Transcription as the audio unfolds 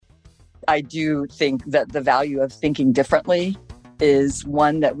I do think that the value of thinking differently is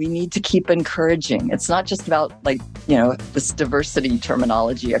one that we need to keep encouraging. It's not just about this diversity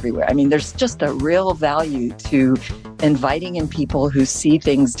terminology everywhere. I mean, there's just a real value to inviting in people who see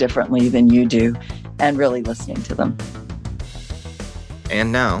things differently than you do and really listening to them.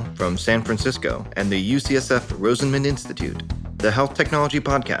 And now, from San Francisco and the UCSF Rosalind Institute, the Health Technology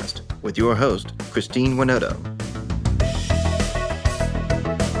Podcast with your host, Christine Winoto.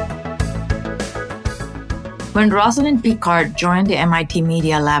 When Rosalind Picard joined the MIT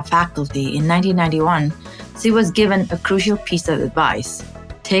Media Lab faculty in 1991, she was given a crucial piece of advice: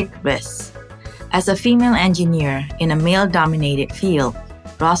 take risks. As a female engineer in a male-dominated field,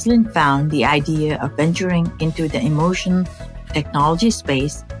 Rosalind found the idea of venturing into the emotion technology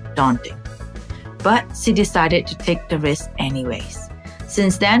space daunting. But she decided to take the risk anyways.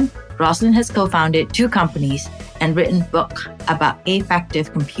 Since then, Rosalind has co-founded 2 companies and written a book about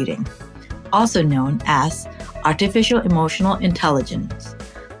affective computing, also known as artificial emotional intelligence.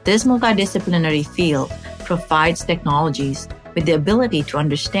 This multidisciplinary field provides technologies with the ability to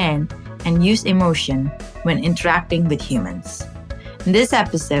understand and use emotion when interacting with humans. In this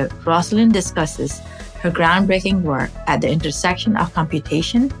episode, Rosalind discusses her groundbreaking work at the intersection of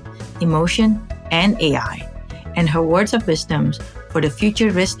computation, emotion, and AI, and her words of wisdom for the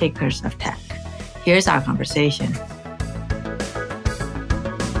future risk takers of tech. Here's our conversation.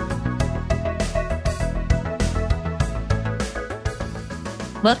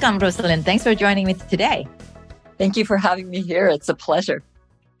 Welcome, Rosalind. Thanks for joining me today. Thank you for having me here. It's a pleasure.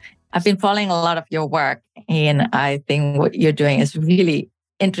 I've been following a lot of your work, and I think what you're doing is really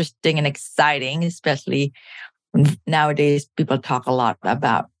interesting and exciting, especially nowadays people talk a lot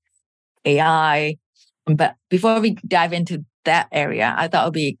about AI. But before we dive into that area, I thought it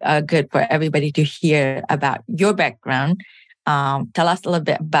would be good for everybody to hear about your background. Tell us a little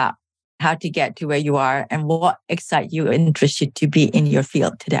bit about how to get to where you are and what excites you and interests you to be in your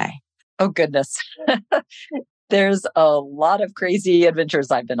field today. Oh, goodness. There's a lot of crazy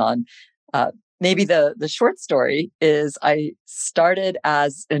adventures I've been on. Maybe the short story is I started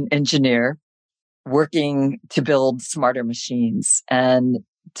as an engineer working to build smarter machines and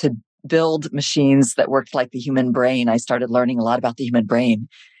to build machines that worked like the human brain. I started learning a lot about the human brain.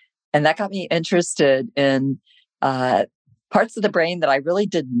 And that got me interested in parts of the brain that I really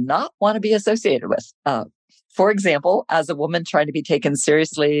did not want to be associated with. For example, as a woman trying to be taken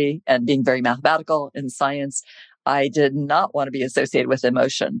seriously and being very mathematical in science, I did not want to be associated with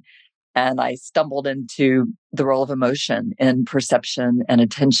emotion. And I stumbled into the role of emotion in perception and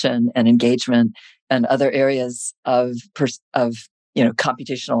attention and engagement and other areas of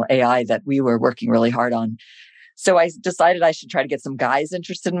computational AI that we were working really hard on. So I decided I should try to get some guys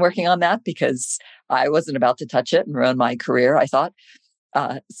interested in working on that because I wasn't about to touch it and ruin my career, I thought.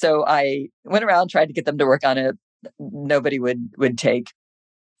 So I went around, tried to get them to work on it. Nobody would take.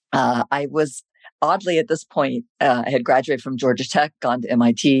 I was oddly at this point, I had graduated from Georgia Tech, gone to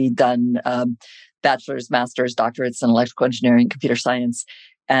MIT, done bachelor's, master's, doctorates in electrical engineering, computer science.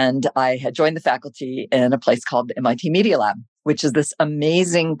 And I had joined the faculty in a place called the MIT Media Lab, which is this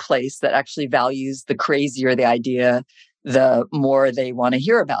amazing place that actually values the crazier the idea, the more they want to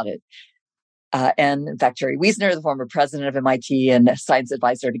hear about it. And in fact, Jerry Wiesner, the former president of MIT and a science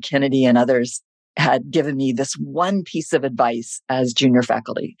advisor to Kennedy and others, had given me this one piece of advice as junior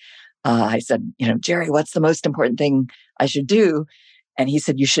faculty. I said, Jerry, what's the most important thing I should do? And he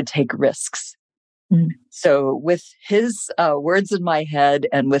said, you should take risks. So with his words in my head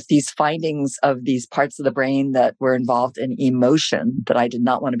and with these findings of these parts of the brain that were involved in emotion that I did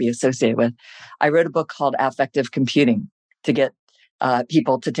not want to be associated with, I wrote a book called Affective Computing to get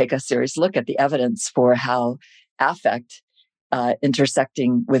people to take a serious look at the evidence for how affect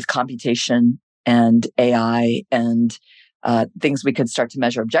intersecting with computation and AI and things we could start to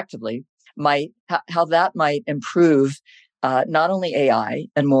measure objectively how that might improve not only AI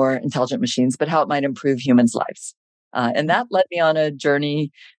and more intelligent machines, but how it might improve humans' lives. And that led me on a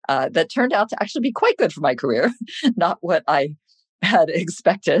journey that turned out to actually be quite good for my career, not what I had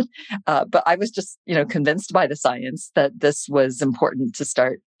expected. But I was just, convinced by the science that this was important to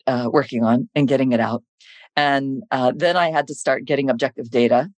start working on and getting it out. And then I had to start getting objective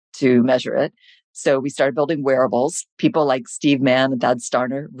data to measure it. So we started building wearables. People like Steve Mann and Thad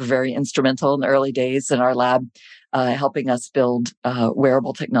Starner were very instrumental in the early days in our lab, helping us build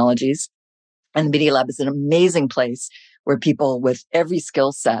wearable technologies. And the Media Lab is an amazing place where people with every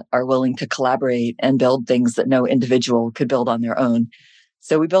skill set are willing to collaborate and build things that no individual could build on their own.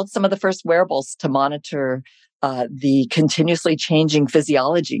 So we built some of the first wearables to monitor the continuously changing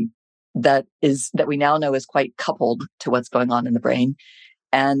physiology that we now know is quite coupled to what's going on in the brain.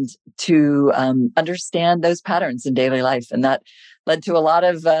 and to understand those patterns in daily life. And that led to a lot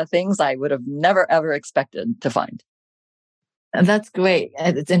of things I would have never, ever expected to find. And that's great.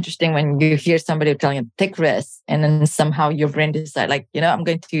 And it's interesting when you hear somebody telling you take risks, and then somehow your brain decide, like, I'm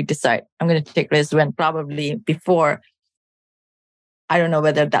going to take risks, when probably before, I don't know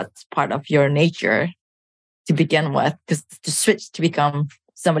whether that's part of your nature to begin with, because to switch to become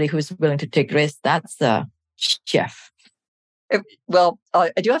somebody who's willing to take risks, that's a shift. Well,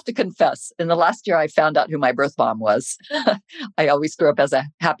 I do have to confess, in the last year, I found out who my birth mom was. I always grew up as a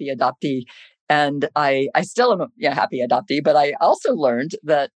happy adoptee. And I still am a happy adoptee, but I also learned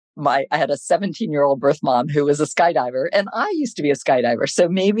that I had a 17-year-old birth mom who was a skydiver, and I used to be a skydiver. So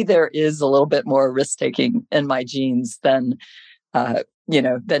maybe there is a little bit more risk-taking in my genes than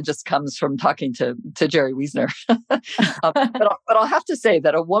just comes from talking to Jerry Wiesner. But I'll have to say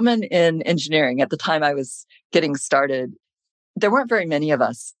that a woman in engineering at the time I was getting started, there weren't very many of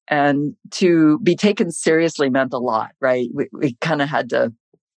us, and to be taken seriously meant a lot, right? We kind of had to.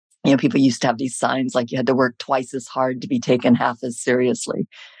 People used to have these signs like you had to work twice as hard to be taken half as seriously.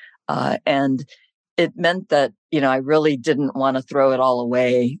 And it meant that, I really didn't want to throw it all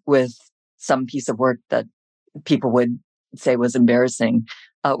away with some piece of work that people would say was embarrassing,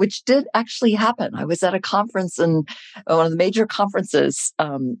 which did actually happen. I was at a conference, one of the major conferences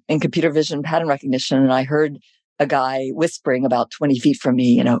in computer vision pattern recognition, and I heard a guy whispering about 20 feet from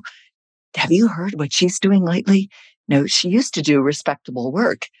me, have you heard what she's doing lately? No, she used to do respectable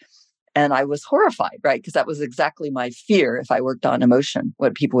work. And I was horrified, right? Because that was exactly my fear if I worked on emotion,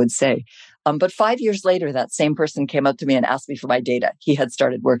 what people would say. But 5 years later, that same person came up to me and asked me for my data. He had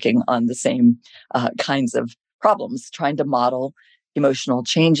started working on the same kinds of problems, trying to model emotional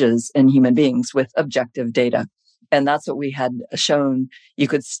changes in human beings with objective data. And that's what we had shown you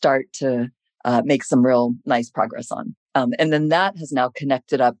could start to make some real nice progress on. And then that has now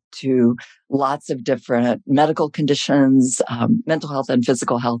connected up to lots of different medical conditions, mental health and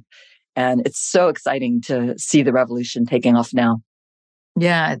physical health. And it's so exciting to see the revolution taking off now.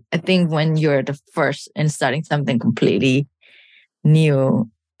 Yeah, I think when you're the first in starting something completely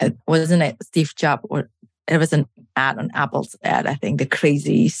new, wasn't it Steve Jobs, or it was an ad on Apple's ad, I think, the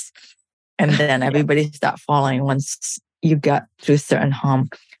crazies. And then everybody started following once you got through certain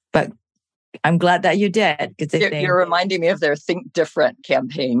hump. But I'm glad that you did. Because you're reminding me of their Think Different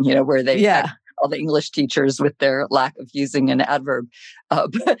campaign, where they all the English teachers with their lack of using an adverb.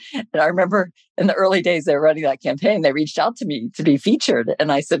 And I remember in the early days they were running that campaign, they reached out to me to be featured.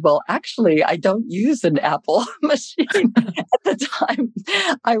 And I said, well, actually, I don't use an Apple machine. At the time,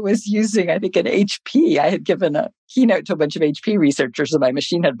 I was using, I think, an HP. I had given a keynote to a bunch of HP researchers and my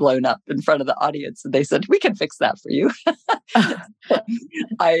machine had blown up in front of the audience. And they said, we can fix that for you.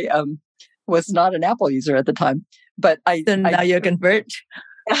 I was not an Apple user at the time, but now you're convert.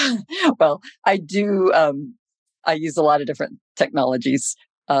 Well, I do. I use a lot of different technologies.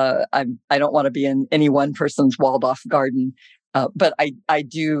 I don't want to be in any one person's walled off garden, but I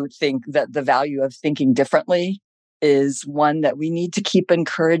do think that the value of thinking differently is one that we need to keep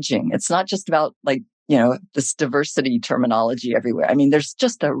encouraging. It's not just about this diversity terminology everywhere. I mean, there's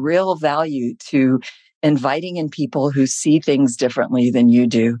just a real value to inviting in people who see things differently than you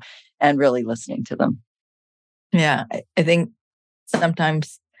do and really listening to them. Yeah, I think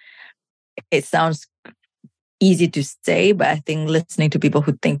sometimes it sounds easy to say, but I think listening to people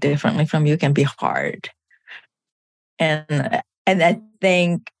who think differently from you can be hard. And I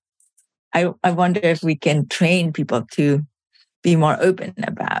think I wonder if we can train people to be more open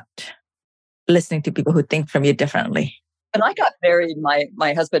about listening to people who think from you differently. When I got married,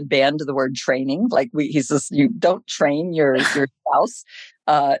 my husband banned the word training. He says, you don't train your spouse.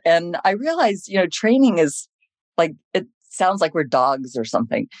 And I realized, training is it sounds like we're dogs or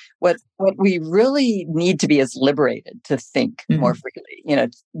something. What we really need to be is liberated to think more freely,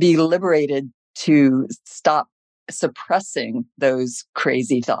 be liberated to stop suppressing those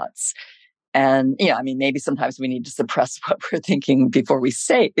crazy thoughts. And, maybe sometimes we need to suppress what we're thinking before we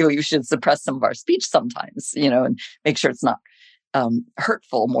say it. We should suppress some of our speech sometimes, and make sure it's not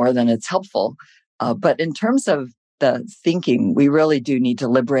hurtful more than it's helpful. But in terms of the thinking, we really do need to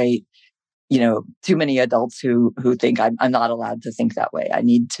liberate, too many adults who think I'm not allowed to think that way. I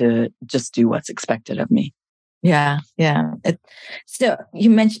need to just do what's expected of me. Yeah. So you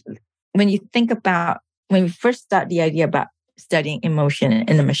mentioned when we first start the idea about studying emotion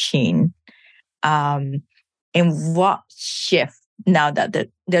in the machine, and what shift now that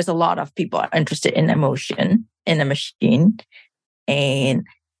there's a lot of people interested in emotion in the machine, and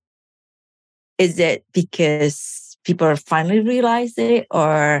is it because people finally realize it,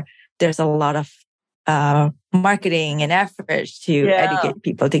 or there's a lot of marketing and efforts to educate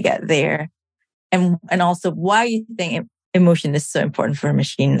people to get there. And also why you think emotion is so important for a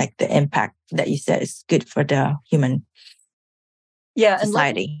machine, like the impact that you said is good for the human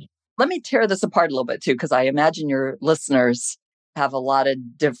society. And let me tear this apart a little bit too, because I imagine your listeners have a lot of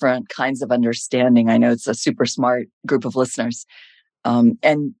different kinds of understanding. I know it's a super smart group of listeners.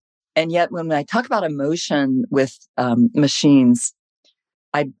 And yet when I talk about emotion with machines,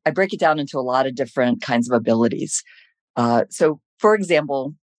 I break it down into a lot of different kinds of abilities. So, for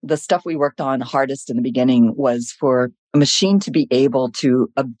example, the stuff we worked on hardest in the beginning was for a machine to be able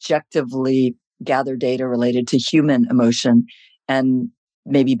to objectively gather data related to human emotion and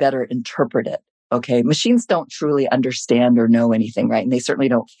maybe better interpret it. Okay. Machines don't truly understand or know anything, right? And they certainly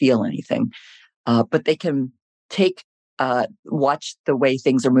don't feel anything. But they can watch the way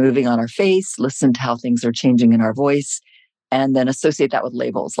things are moving on our face, listen to how things are changing in our voice, and then associate that with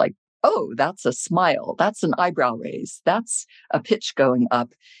labels like, oh, that's a smile, that's an eyebrow raise, that's a pitch going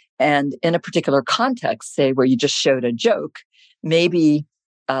up. And in a particular context, say where you just showed a joke, maybe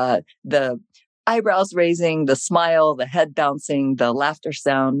the eyebrows raising, the smile, the head bouncing, the laughter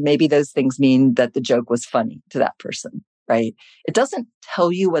sound, maybe those things mean that the joke was funny to that person, right? It doesn't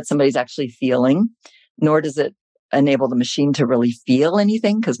tell you what somebody's actually feeling, nor does it enable the machine to really feel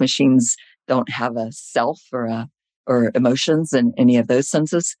anything, because machines don't have a self or emotions in any of those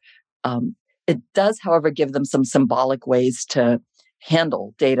senses. It does, however, give them some symbolic ways to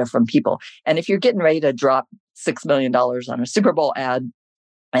handle data from people. And if you're getting ready to drop $6 million on a Super Bowl ad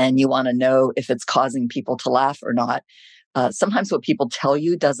and you want to know if it's causing people to laugh or not, sometimes what people tell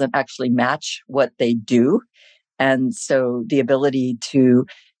you doesn't actually match what they do. And so the ability to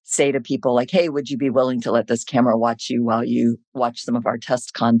say to people like, hey, would you be willing to let this camera watch you while you watch some of our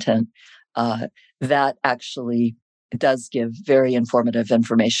test content? That actually does give very informative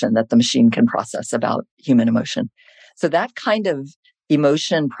information that the machine can process about human emotion. So that kind of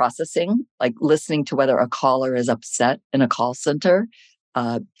emotion processing, like listening to whether a caller is upset in a call center,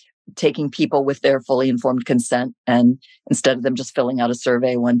 taking people with their fully informed consent, and instead of them just filling out a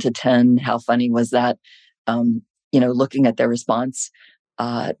survey 1 to 10, how funny was that? Looking at their response.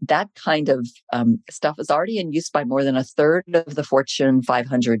 That kind of stuff is already in use by more than a third of the Fortune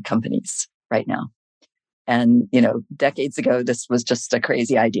 500 companies right now. And, decades ago, this was just a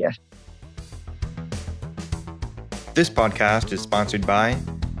crazy idea. This podcast is sponsored by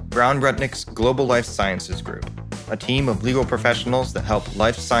Brown Rudnick's Global Life Sciences Group, a team of legal professionals that help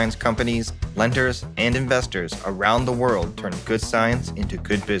life science companies, lenders, and investors around the world turn good science into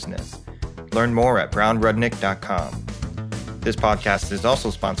good business. Learn more at brownrudnick.com. This podcast is also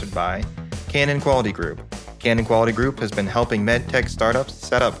sponsored by Canon Quality Group. Canon Quality Group has been helping medtech startups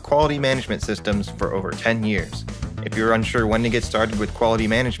set up quality management systems for over 10 years. If you're unsure when to get started with quality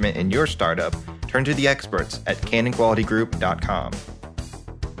management in your startup, turn to the experts at canonqualitygroup.com.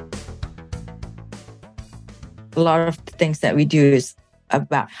 A lot of the things that we do is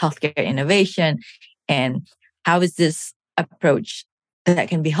about healthcare innovation, and how is this approach that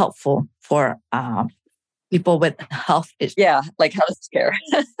can be helpful for people with health issues? Yeah, like healthcare.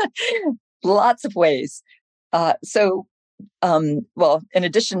 Lots of ways. In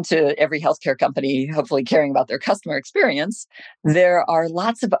addition to every healthcare company hopefully caring about their customer experience, there are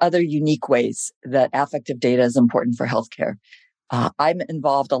lots of other unique ways that affective data is important for healthcare. I'm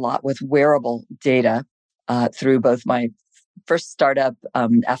involved a lot with wearable data through both my first startup,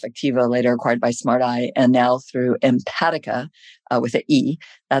 Affectiva, later acquired by SmartEye, and now through Empatica with an E.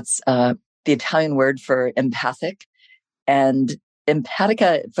 That's the Italian word for empathic. And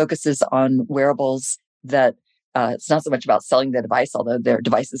Empatica focuses on wearables that it's not so much about selling the device, although their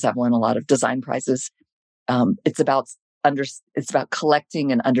devices have won a lot of design prizes. It's about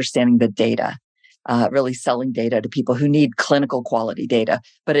collecting and understanding the data, really selling data to people who need clinical quality data,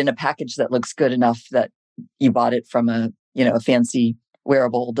 but in a package that looks good enough that you bought it from a fancy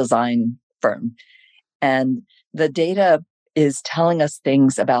wearable design firm. And the data is telling us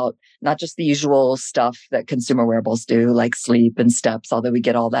things about not just the usual stuff that consumer wearables do, like sleep and steps, although we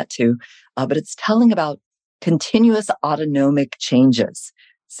get all that too, but it's telling about continuous autonomic changes,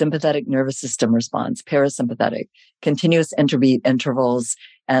 sympathetic nervous system response, parasympathetic, continuous interbeat intervals,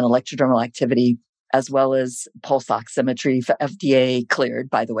 and electrodermal activity, as well as pulse oximetry, for FDA cleared,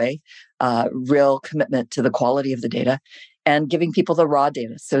 by the way, real commitment to the quality of the data, and giving people the raw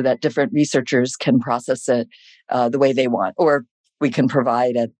data so that different researchers can process it the way they want, or we can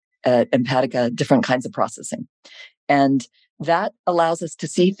provide at Empatica different kinds of processing. And that allows us to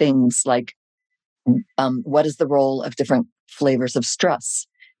see things like what is the role of different flavors of stress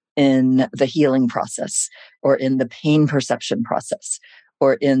in the healing process or in the pain perception process,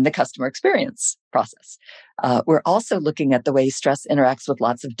 or in the customer experience process. We're also looking at the way stress interacts with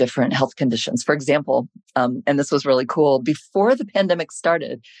lots of different health conditions. For example, and this was really cool, before the pandemic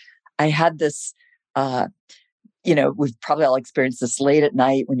started, I had this, we've probably all experienced this late at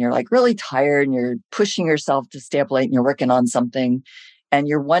night when you're like really tired and you're pushing yourself to stay up late and you're working on something and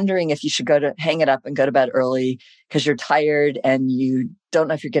you're wondering if you should hang it up and go to bed early because you're tired and you don't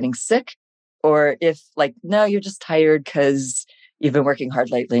know if you're getting sick, or if no, you're just tired because you've been working hard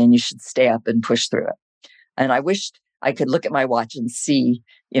lately and you should stay up and push through it. And I wished I could look at my watch and see,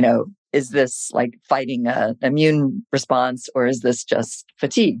 is this like fighting an immune response or is this just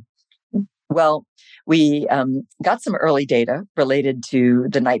fatigue? Well, we got some early data related to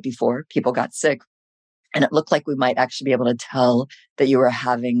the night before people got sick. And it looked like we might actually be able to tell that you were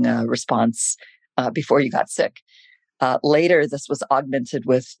having a response before you got sick. Later, this was augmented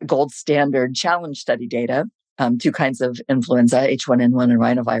with gold standard challenge study data, 2 kinds of influenza, H1N1 and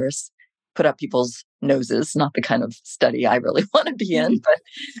rhinovirus, put up people's noses, not the kind of study I really want to be in.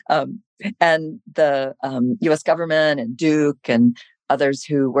 But and the US government and Duke and others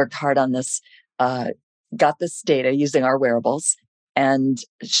who worked hard on this got this data using our wearables. And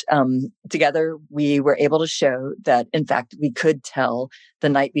together, we were able to show that, in fact, we could tell the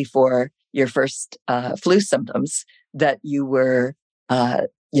night before your first flu symptoms that you were,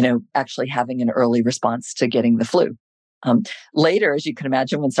 actually having an early response to getting the flu. Later, as you can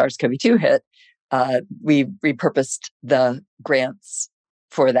imagine, when SARS-CoV-2 hit, we repurposed the grants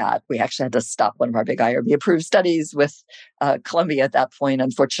for that. We actually had to stop one of our big IRB-approved studies with Columbia at that point,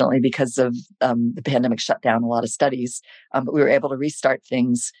 unfortunately, because of the pandemic shut down a lot of studies. But we were able to restart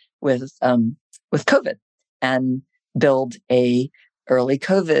things with COVID and build a early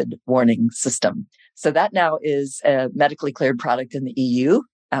COVID warning system. So that now is a medically cleared product in the EU,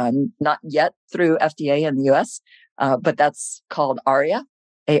 not yet through FDA in the US, but that's called ARIA,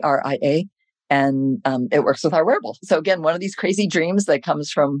 ARIA. And it works with our wearable. So again, one of these crazy dreams that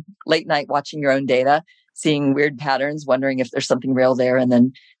comes from late night watching your own data, seeing weird patterns, wondering if there's something real there, and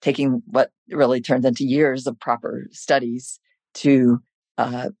then taking what really turned into years of proper studies to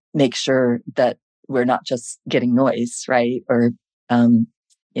make sure that we're not just getting noise, right? Or,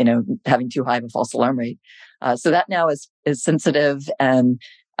 having too high of a false alarm rate. So that now is sensitive and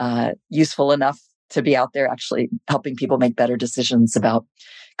useful enough to be out there actually helping people make better decisions about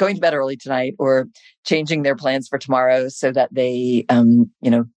going to bed early tonight or changing their plans for tomorrow so that they,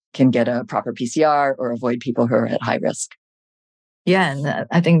 can get a proper PCR or avoid people who are at high risk. Yeah, and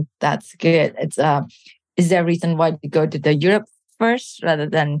I think that's good. It's is there a reason why you go to the Europe first rather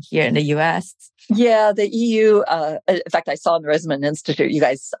than here in the US? Yeah, the EU. In fact, I saw in the Rosalind Institute, you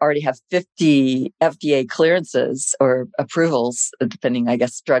guys already have 50 FDA clearances or approvals, depending, I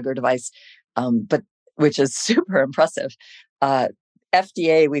guess, drug or device. But which is super impressive.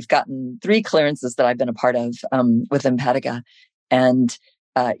 FDA, we've gotten 3 clearances that I've been a part of with Empatica, and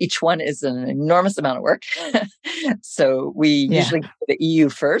each one is an enormous amount of work. So we usually go to the EU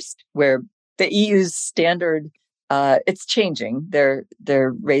first, where the EU's standard, it's changing. They're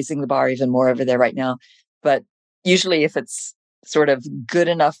raising the bar even more over there right now. But usually if it's sort of good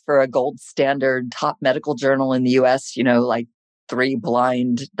enough for a gold standard top medical journal in the US, like 3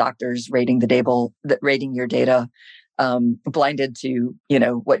 blind doctors rating your data, blinded to,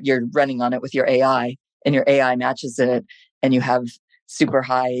 what you're running on it with your AI, and your AI matches it, and you have super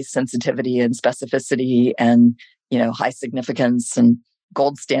high sensitivity and specificity and, high significance and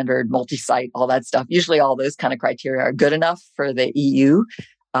gold standard, multi-site, all that stuff. Usually all those kind of criteria are good enough for the EU.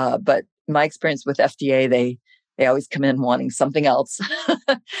 But my experience with FDA, they always come in wanting something else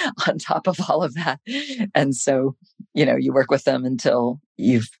on top of all of that. And so, you work with them until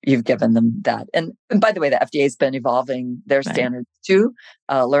you've given them that. And by the way, the FDA has been evolving their standards too,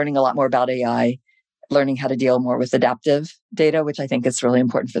 learning a lot more about AI, learning how to deal more with adaptive data, which I think is really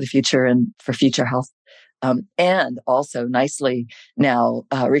important for the future and for future health. And also nicely now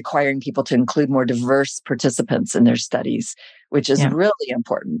requiring people to include more diverse participants in their studies, which is really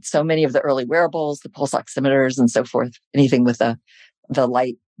important. So many of the early wearables, the pulse oximeters and so forth, anything with the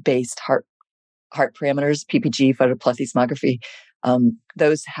light-based heart parameters, PPG, photoplethysmography,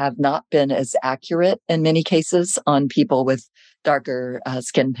 those have not been as accurate in many cases on people with darker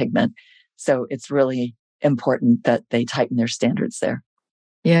skin pigment. So it's really important that they tighten their standards there.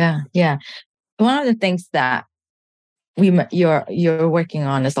 Yeah. One of the things that you're working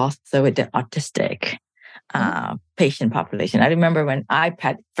on is also with the autistic patient population. I remember when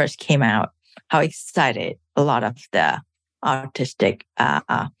iPad first came out, how excited a lot of the autistic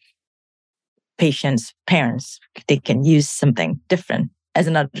patients, parents, they can use something different as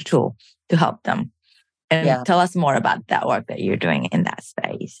another tool to help them. And tell us more about that work that you're doing in that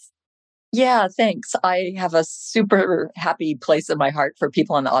space. Yeah, thanks. I have a super happy place in my heart for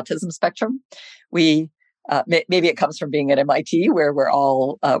people on the autism spectrum. We maybe it comes from being at MIT, where we're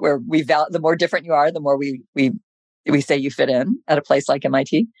all where we the more different you are, the more we say you fit in at a place like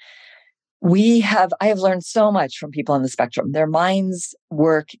MIT. I have learned so much from people on the spectrum. Their minds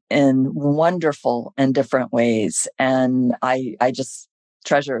work in wonderful and different ways, and I just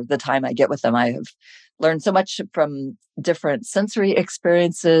treasure the time I get with them. I have learned so much from different sensory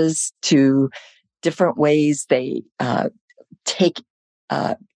experiences to different ways they take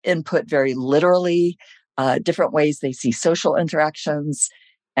input very literally, different ways they see social interactions,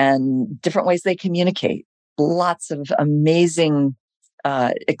 and different ways they communicate. Lots of amazing,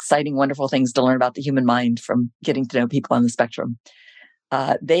 exciting, wonderful things to learn about the human mind from getting to know people on the spectrum.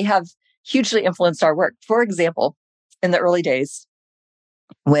 They have hugely influenced our work. For example, in the early days,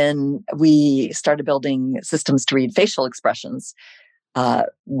 when we started building systems to read facial expressions,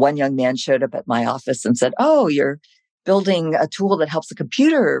 one young man showed up at my office and said, "Oh, you're building a tool that helps a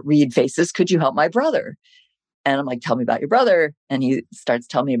computer read faces. Could you help my brother?" And I'm like, "Tell me about your brother." And he starts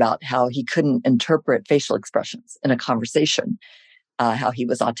telling me about how he couldn't interpret facial expressions in a conversation, how he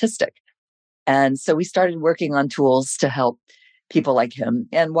was autistic. And so we started working on tools to help people like him.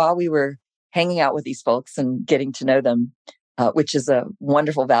 And while we were hanging out with these folks and getting to know them, which is a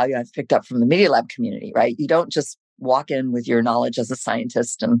wonderful value I've picked up from the Media Lab community, right? You don't just walk in with your knowledge as a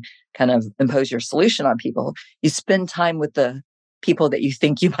scientist and kind of impose your solution on people. You spend time with the people that you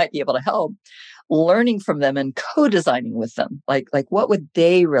think you might be able to help, learning from them and co-designing with them. Like what would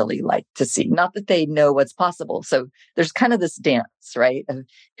they really like to see? Not that they know what's possible. So there's kind of this dance, right? Of,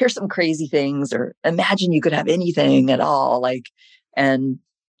 here's some crazy things, or imagine you could have anything at all, and,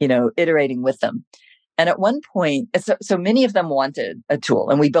 iterating with them. And at one point, so many of them wanted a tool,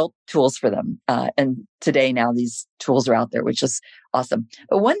 and we built tools for them. And today, now these tools are out there, which is awesome.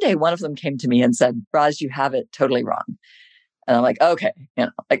 But one day, one of them came to me and said, "Roz, you have it totally wrong." And I'm like, "Okay,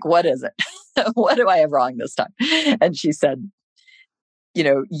 what is it? What do I have wrong this time?" And she said,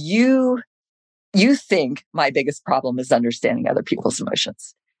 you think my biggest problem is understanding other people's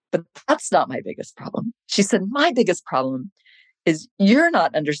emotions, but that's not my biggest problem. She said, "My biggest problem is you're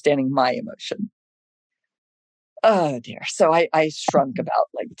not understanding my emotion." Oh dear. So I shrunk about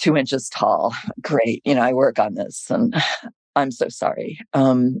 2 inches tall. Great. I work on this, and I'm so sorry.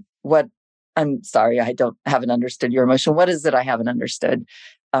 I'm sorry. I haven't understood your emotion. What is it I haven't understood?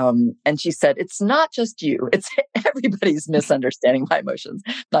 And she said, "It's not just you. It's everybody's misunderstanding my emotions."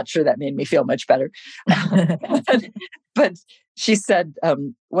 Not sure that made me feel much better. But she said,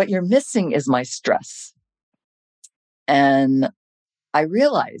 "What you're missing is my stress." And I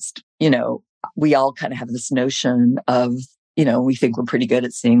realized, we all kind of have this notion of, we think we're pretty good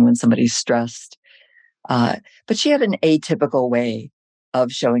at seeing when somebody's stressed. But she had an atypical way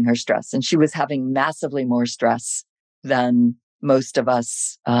of showing her stress. And she was having massively more stress than most of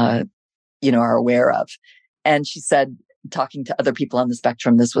us, are aware of. And she said, talking to other people on the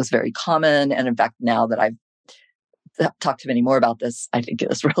spectrum, this was very common. And in fact, now that I've talked to many more about this, I think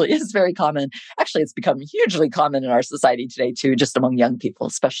this really is very common. Actually, it's become hugely common in our society today, too, just among young people,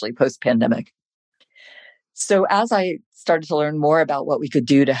 especially post-pandemic. So as I started to learn more about what we could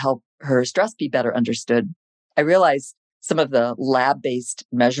do to help her stress be better understood, I realized some of the lab-based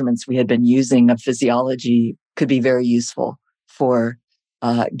measurements we had been using of physiology could be very useful for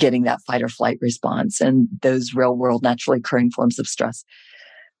getting that fight or flight response and those real-world naturally occurring forms of stress.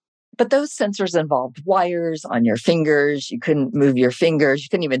 But those sensors involved wires on your fingers. You couldn't move your fingers. You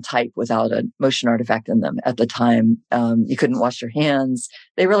couldn't even type without a motion artifact in them at the time. You couldn't wash your hands.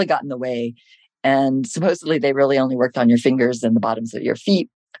 They really got in the way. And supposedly they really only worked on your fingers and the bottoms of your feet.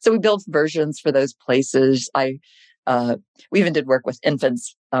 So we built versions for those places. We even did work with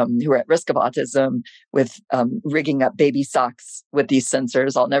infants who were at risk of autism with rigging up baby socks with these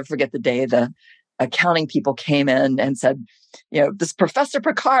sensors. I'll never forget the day the accounting people came in and said, "This Professor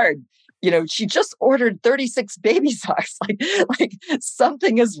Picard, she just ordered 36 baby socks. Like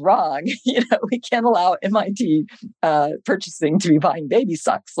something is wrong. We can't allow MIT purchasing to be buying baby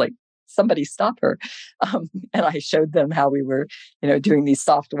socks. Like somebody stop her." And I showed them how we were, doing these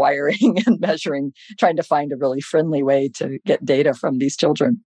soft wiring and measuring, trying to find a really friendly way to get data from these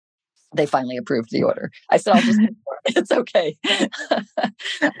children. They finally approved the order. I said, "I'll just, it's okay."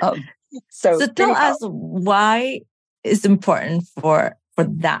 So tell us why it's important for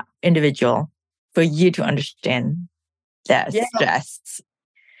that individual, for you to understand their stress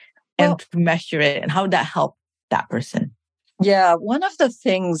and to measure it, and how that helped that person. Yeah, one of the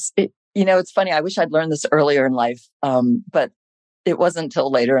things, it's funny, I wish I'd learned this earlier in life, but it wasn't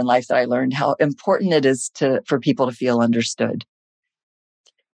until later in life that I learned how important it is for people to feel understood.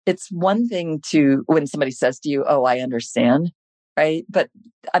 It's one thing when somebody says to you, "Oh, I understand," right? But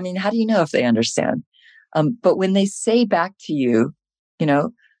I mean, how do you know if they understand? But when they say back to you, you know,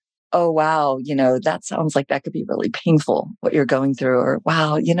 "Oh, wow, that sounds like that could be really painful, what you're going through," or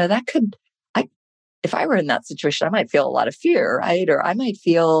 "Wow, that could, if I were in that situation, I might feel a lot of fear, right? Or I might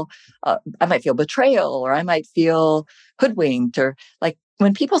feel betrayal, or I might feel hoodwinked," or like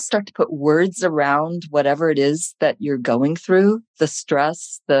when people start to put words around whatever it is that you're going through, the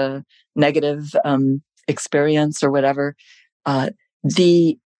stress, the negative experience, or whatever,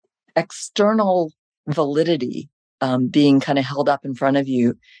 the external validity being kind of held up in front of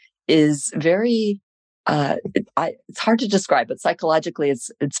you is very it's hard to describe, but psychologically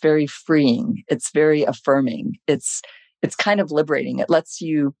it's very freeing. It's very affirming. It's kind of liberating. It lets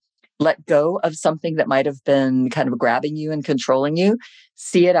you let go of something that might have been kind of grabbing you and controlling you,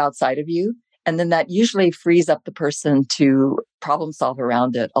 see it outside of you, and then that usually frees up the person to problem solve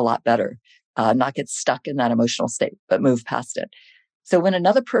around it a lot better, not get stuck in that emotional state, but move past it. So when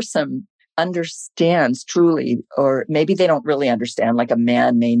another person understands truly, or maybe they don't really understand, like a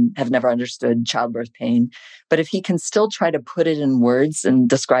man may have never understood childbirth pain, but if he can still try to put it in words and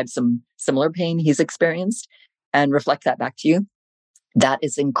describe some similar pain he's experienced and reflect that back to you, that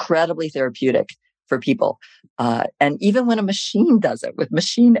is incredibly therapeutic for people. And even when a machine does it with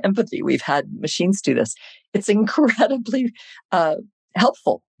machine empathy, we've had machines do this, it's incredibly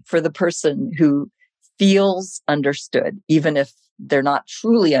helpful for the person who feels understood, even if they're not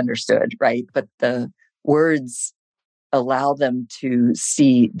truly understood, right? But the words allow them to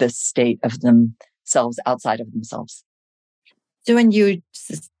see the state of themselves outside of themselves. So when you're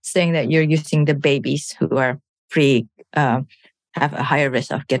saying that you're using the babies who are have a higher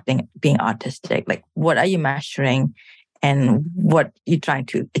risk of being autistic, like what are you measuring and what you're trying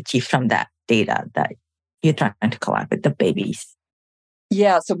to achieve from that data that you're trying to collect with the babies?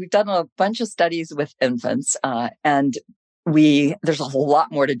 Yeah, so we've done a bunch of studies with infants, and there's a whole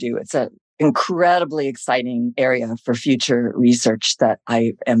lot more to do. It's an incredibly exciting area for future research that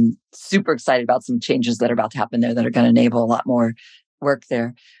I am super excited about. Some changes that are about to happen there that are going to enable a lot more work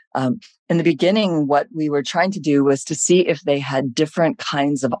there. In the beginning, what we were trying to do was to see if they had different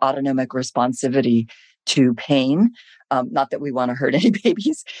kinds of autonomic responsivity to pain. Not that we want to hurt any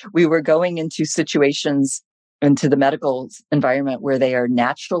babies. We were going into situations, into the medical environment where they are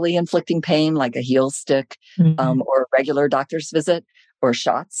naturally inflicting pain, like a heel stick, or a regular doctor's visit, or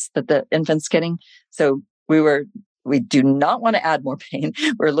shots that the infant's getting. So we do not want to add more pain.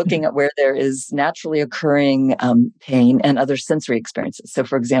 We're looking at where there is naturally occurring pain and other sensory experiences. So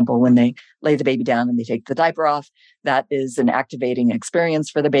for example, when they lay the baby down and they take the diaper off, that is an activating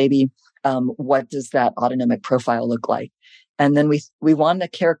experience for the baby. What does that autonomic profile look like? And then we want to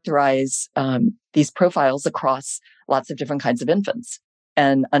characterize these profiles across lots of different kinds of infants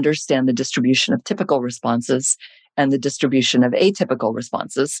and understand the distribution of typical responses and the distribution of atypical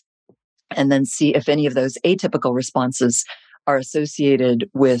responses, and then see if any of those atypical responses are associated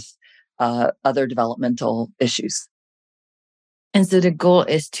with other developmental issues. And so the goal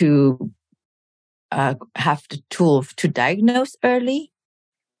is to have the tool to diagnose early?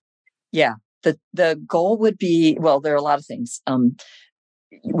 Yeah. The goal would be, well, there are a lot of things.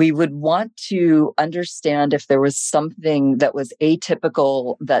 We would want to understand if there was something that was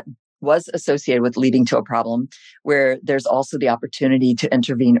atypical that was associated with leading to a problem, where there's also the opportunity to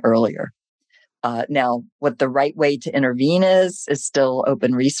intervene earlier. Now, what the right way to intervene is still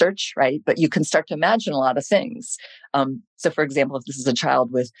open research, right? But you can start to imagine a lot of things. So, for example, if this is a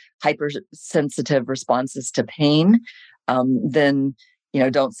child with hypersensitive responses to pain, then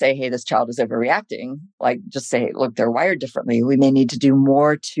don't say, "Hey, this child is overreacting." Like, just say, "Look, they're wired differently. We may need to do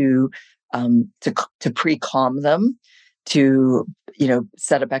more to pre-calm them, to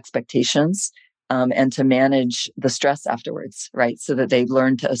set up expectations, and to manage the stress afterwards, right? So that they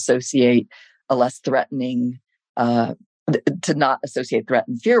learn to associate a less threatening, to not associate threat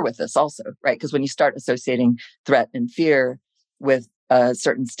and fear with this also, right? Because when you start associating threat and fear with a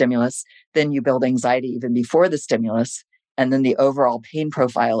certain stimulus, then you build anxiety even before the stimulus. And then the overall pain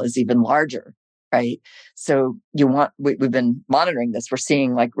profile is even larger, right? So we've been monitoring this. We're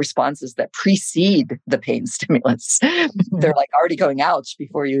seeing like responses that precede the pain stimulus. They're like already going ouch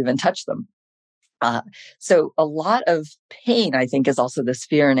before you even touch them. So a lot of pain, I think, is also this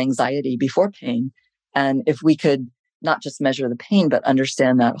fear and anxiety before pain. And if we could not just measure the pain, but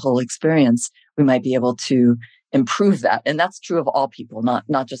understand that whole experience, we might be able to improve that. And that's true of all people,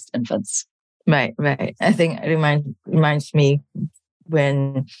 not just infants. Right. I think it reminds me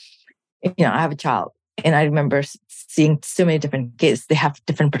when I have a child And I remember seeing so many different kids. They have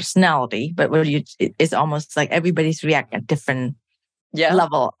different personality, but it's almost like everybody's react at different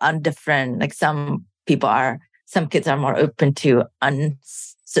level on different, like some kids are more open to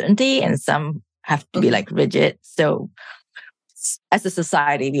uncertainty and some have to be like rigid. So as a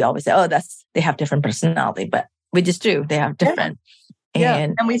society, we always say, they have different personality, but which is true. They have different. Yeah.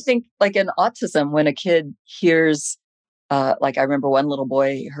 And we think like in autism, when a kid hears, like I remember one little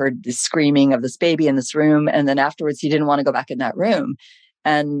boy heard the screaming of this baby in this room. And then afterwards, he didn't want to go back in that room.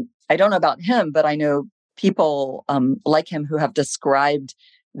 And I don't know about him, but I know people like him who have described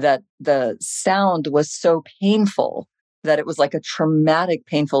that the sound was so painful that it was like a traumatic,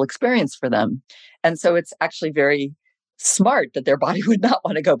 painful experience for them. And so it's actually very smart that their body would not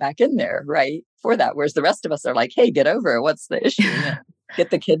want to go back in there, right? For that. Whereas the rest of us are like, hey, get over it. What's the issue? Get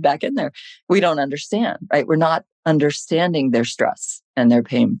the kid back in there. We don't understand, right? We're not understanding their stress and their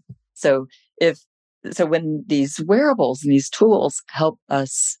pain. So when these wearables and these tools help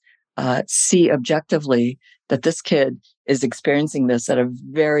us see objectively that this kid is experiencing this at a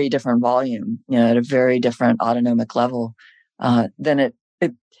very different volume, at a very different autonomic level, then it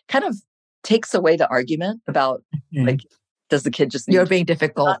kind of takes away the argument about like, does the kid just you're being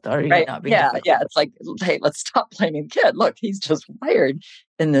difficult or you're not being difficult? Yeah. It's like, hey, let's stop blaming the kid. Look, he's just wired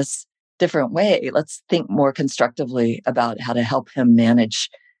in this different way. Let's think more constructively about how to help him manage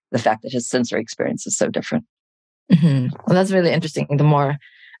the fact that his sensory experience is so different. Well, that's really interesting. The more I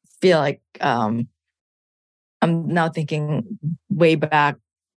feel like I'm now thinking way back,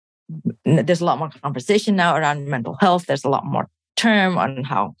 there's a lot more conversation now around mental health. There's a lot more term on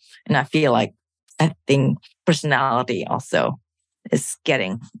how, and I think personality also is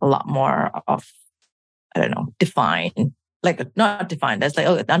getting a lot more of, defined, like not defined. That's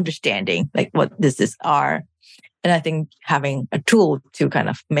like, understanding like what this is are. And I think having a tool to kind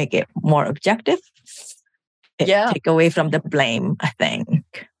of make it more objective, take away from the blame, I think,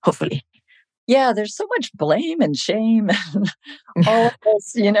 hopefully. Yeah, there's so much blame and shame and all of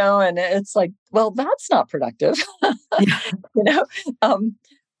this, and it's like, well, that's not productive.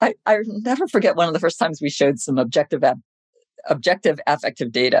 I never forget one of the first times we showed some objective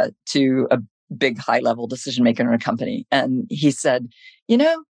affective data to a big high-level decision maker in a company. And he said,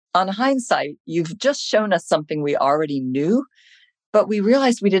 on hindsight, you've just shown us something we already knew, but we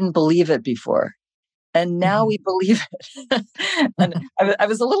realized we didn't believe it before. And now we believe it. And I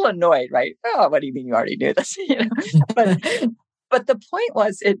was a little annoyed, right? Oh, what do you mean you already knew this? But the point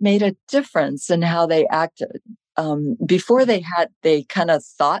was it made a difference in how they acted. Before they kind of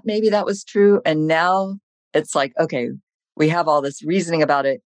thought maybe that was true. And now it's like, okay, we have all this reasoning about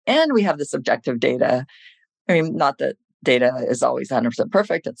it and we have this objective data. I mean, not that data is always 100%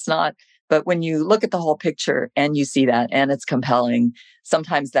 perfect. It's not. But when you look at the whole picture and you see that and it's compelling,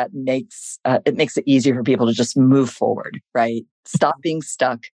 sometimes that makes it easier for people to just move forward, right? Stop being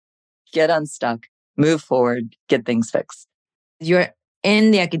stuck, get unstuck, move forward, get things fixed. You're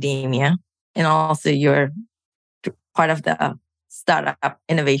in the academia and also you're part of the startup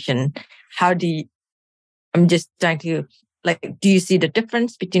innovation. I'm just trying to do you see the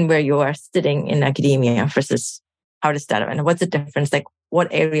difference between where you are sitting in academia versus how to start up? And what's the difference? Like what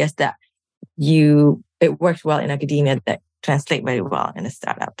areas that it works well in academia that translate very well in a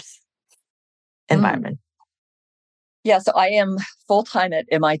startups environment? Yeah, so I am full-time at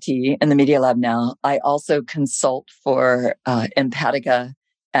MIT in the Media Lab now. I also consult for Empatica,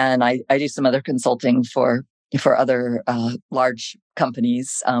 and I do some other consulting for other large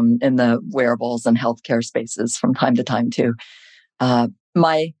companies in the wearables and healthcare spaces from time to time too.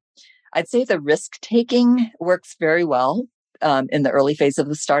 I'd say the risk-taking works very well in the early phase of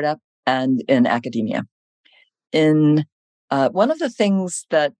the startup and in academia. One of the things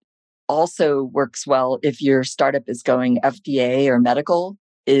that also works well if your startup is going FDA or medical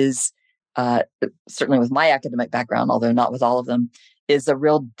is, certainly with my academic background, although not with all of them, is a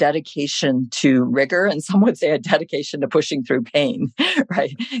real dedication to rigor. And some would say a dedication to pushing through pain,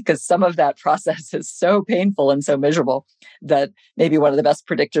 right? Because some of that process is so painful and so miserable that maybe one of the best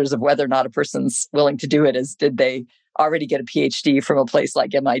predictors of whether or not a person's willing to do it is, did they already get a PhD from a place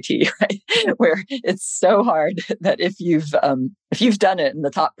like MIT, right? Where it's so hard that if you've done it in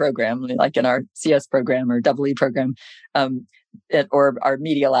the top program, like in our CS program or EE program, or our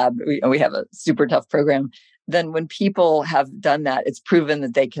Media Lab, we have a super tough program. Then when people have done that, it's proven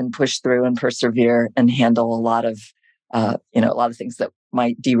that they can push through and persevere and handle a lot of things that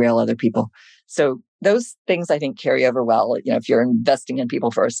might derail other people. So those things I think carry over well. If you're investing in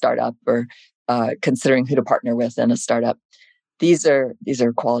people for a startup or considering who to partner with in a startup, these are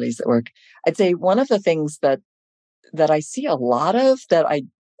qualities that work. I'd say one of the things that I see a lot of that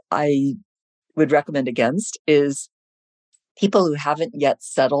I would recommend against is people who haven't yet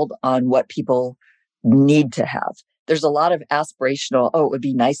settled on what people need to have. There's a lot of aspirational, oh, it would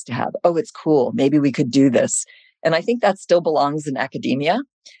be nice to have. Oh, it's cool. Maybe we could do this. And I think that still belongs in academia.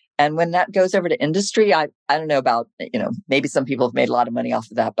 And when that goes over to industry, I don't know about, maybe some people have made a lot of money off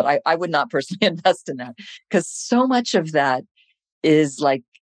of that, but I would not personally invest in that, because so much of that is like,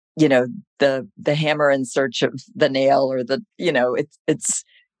 the hammer in search of the nail, or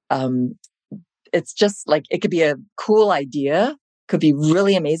it's just like, it could be a cool idea, could be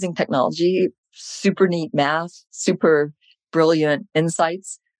really amazing technology, super neat math, super brilliant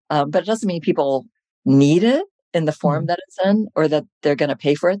insights. But it doesn't mean people need it in the form that it's in, or that they're going to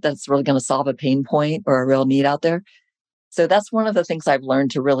pay for it. That's really going to solve a pain point or a real need out there. So that's one of the things I've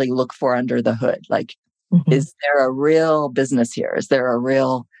learned to really look for under the hood. Like, is there a real business here? Is there a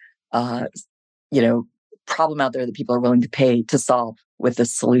real, problem out there that people are willing to pay to solve with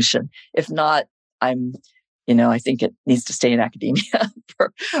this solution? If not, I think it needs to stay in academia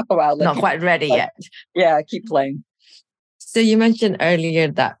for a while. Not quite ready yet. Yeah, keep playing. So you mentioned earlier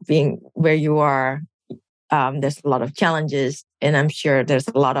that being where you are, there's a lot of challenges, and I'm sure there's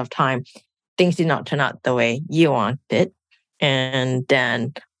a lot of time things did not turn out the way you wanted. And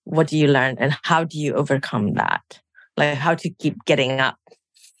then what do you learn, and how do you overcome that? Like, how to keep getting up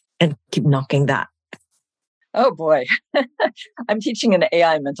and keep knocking that? Oh boy. I'm teaching an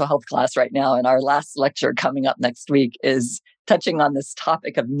AI mental health class right now, and our last lecture coming up next week is touching on this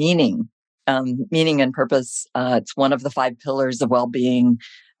topic of meaning, meaning and purpose. It's one of the 5 pillars of well-being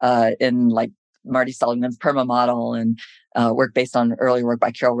in like Marty Seligman's PERMA model, and work based on early work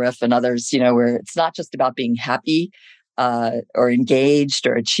by Carol Riff and others, where it's not just about being happy or engaged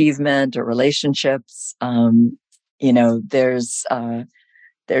or achievement or relationships.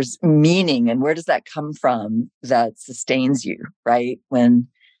 There's meaning, and where does that come from that sustains you, right? When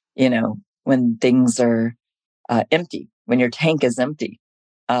things are empty, when your tank is empty,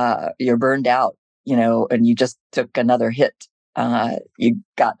 you're burned out, and you just took another hit. You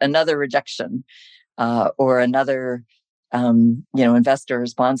got another rejection, or another, investor or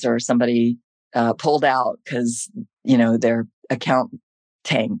sponsor or somebody pulled out because, their account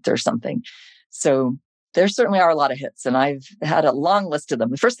tanked or something. So there certainly are a lot of hits, and I've had a long list of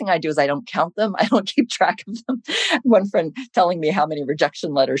them. The first thing I do is I don't count them. I don't keep track of them. One friend telling me how many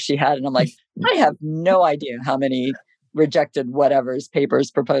rejection letters she had, and I'm like, I have no idea how many rejected whatever's,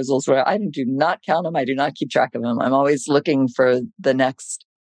 papers, proposals, where I do not count them. I do not keep track of them. I'm always looking for the next,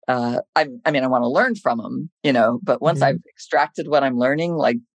 I want to learn from them, but once I've extracted what I'm learning,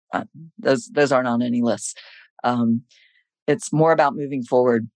 like those aren't on any lists. It's more about moving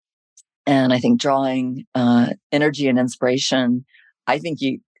forward. And I think drawing energy and inspiration, I think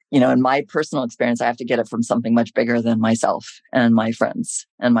in my personal experience, I have to get it from something much bigger than myself and my friends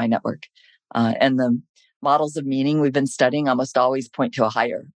and my network. And the models of meaning we've been studying almost always point to a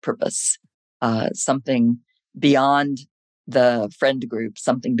higher purpose, something beyond the friend group,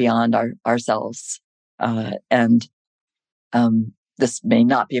 something beyond ourselves. And this may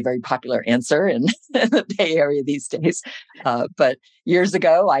not be a very popular answer in the Bay Area these days. But years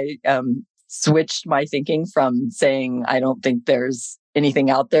ago, I switched my thinking from saying, I don't think there's anything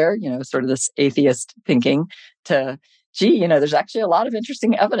out there, sort of this atheist thinking, to, there's actually a lot of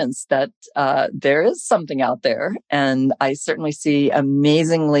interesting evidence that there is something out there. And I certainly see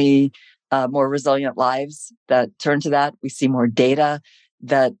amazingly more resilient lives that turn to that. We see more data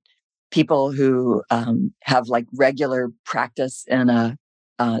that people who have like regular practice in a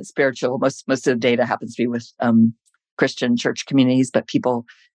spiritual, most of the data happens to be with Christian church communities, but people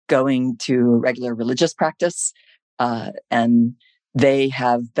going to regular religious practice, and they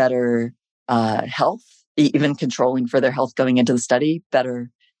have better health, even controlling for their health going into the study,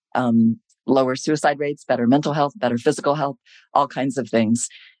 better lower suicide rates, better mental health, better physical health, all kinds of things.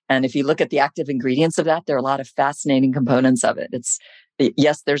 And if you look at the active ingredients of that, there are a lot of fascinating components of it.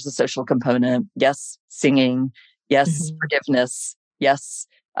 Yes, there's a social component. Yes, singing. Yes, forgiveness. Yes,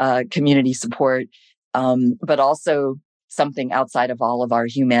 community support. But also something outside of all of our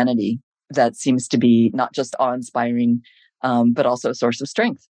humanity that seems to be not just awe-inspiring, but also a source of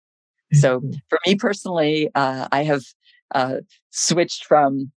strength. So for me personally, I have switched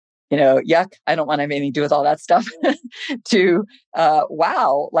from, yuck, I don't want to have anything to do with all that stuff, to,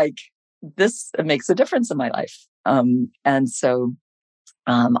 wow, like this makes a difference in my life. And so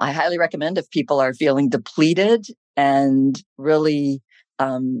I highly recommend, if people are feeling depleted and really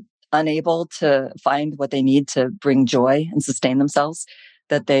unable to find what they need to bring joy and sustain themselves,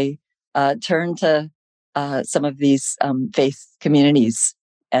 that they turn to some of these faith communities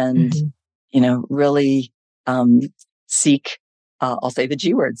and, really seek I'll say the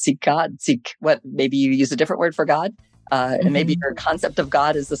G word, seek God, seek what, maybe you use a different word for God. And maybe your concept of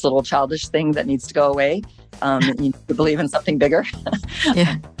God is this little childish thing that needs to go away. You need to believe in something bigger.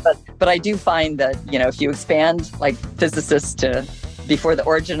 Yeah. But I do find that, if you expand like physicists to before the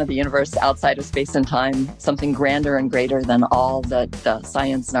origin of the universe, outside of space and time, something grander and greater than all that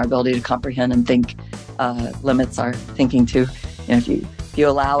science and our ability to comprehend and think limits our thinking to. If you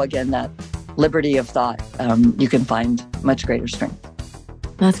allow, again, that liberty of thought, you can find much greater strength.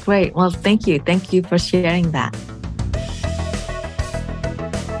 That's great. Well, thank you. Thank you for sharing that.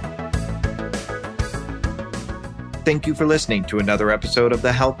 Thank you for listening to another episode of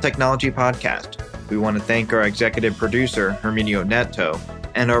the Health Technology Podcast. We want to thank our executive producer, Herminio Neto,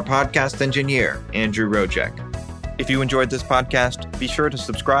 and our podcast engineer, Andrew Rojek. If you enjoyed this podcast, be sure to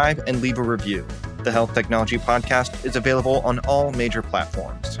subscribe and leave a review. The Health Technology Podcast is available on all major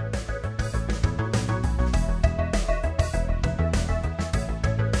platforms.